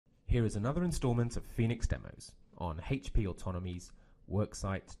Here is another installment of Phoenix Demos on HP Autonomy's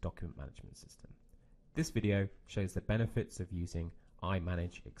Worksite Document Management System. This video shows the benefits of using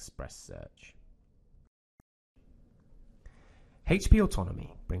iManage Express Search. HP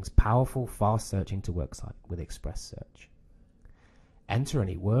Autonomy brings powerful, fast searching to Worksite with Express Search. Enter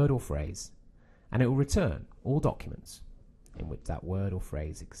any word or phrase, and it will return all documents in which that word or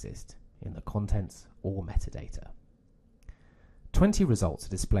phrase exist in the contents or metadata. 20 results are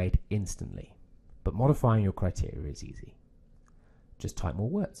displayed instantly, but modifying your criteria is easy. Just type more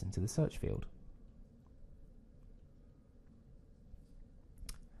words into the search field.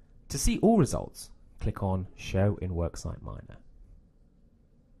 To see all results, click on Show in Worksite Miner.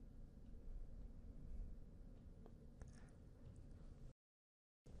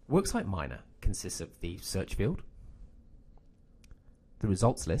 Worksite Miner consists of the search field, the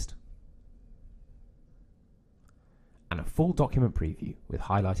results list, and a full document preview with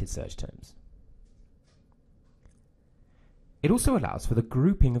highlighted search terms. It also allows for the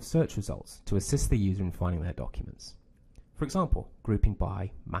grouping of search results to assist the user in finding their documents. For example, grouping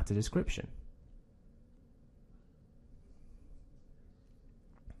by matter description.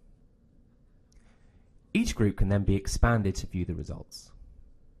 Each group can then be expanded to view the results.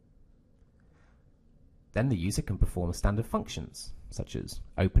 Then the user can perform standard functions such as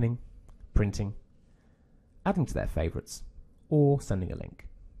opening, printing, adding to their favorites, or sending a link.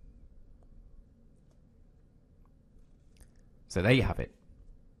 So there you have it.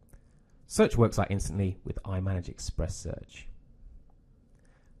 Search Worksite instantly with iManage Express Search.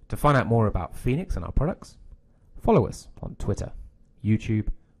 To find out more about Phoenix and our products, follow us on Twitter, YouTube,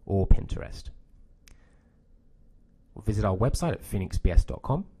 or Pinterest. Or visit our website at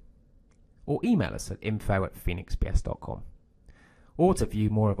phoenixbs.com, or email us at info@phoenixbs.com. Or to view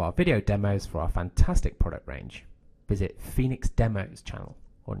more of our video demos for our fantastic product range, visit Phoenix Demos channel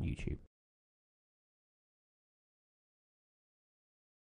on YouTube.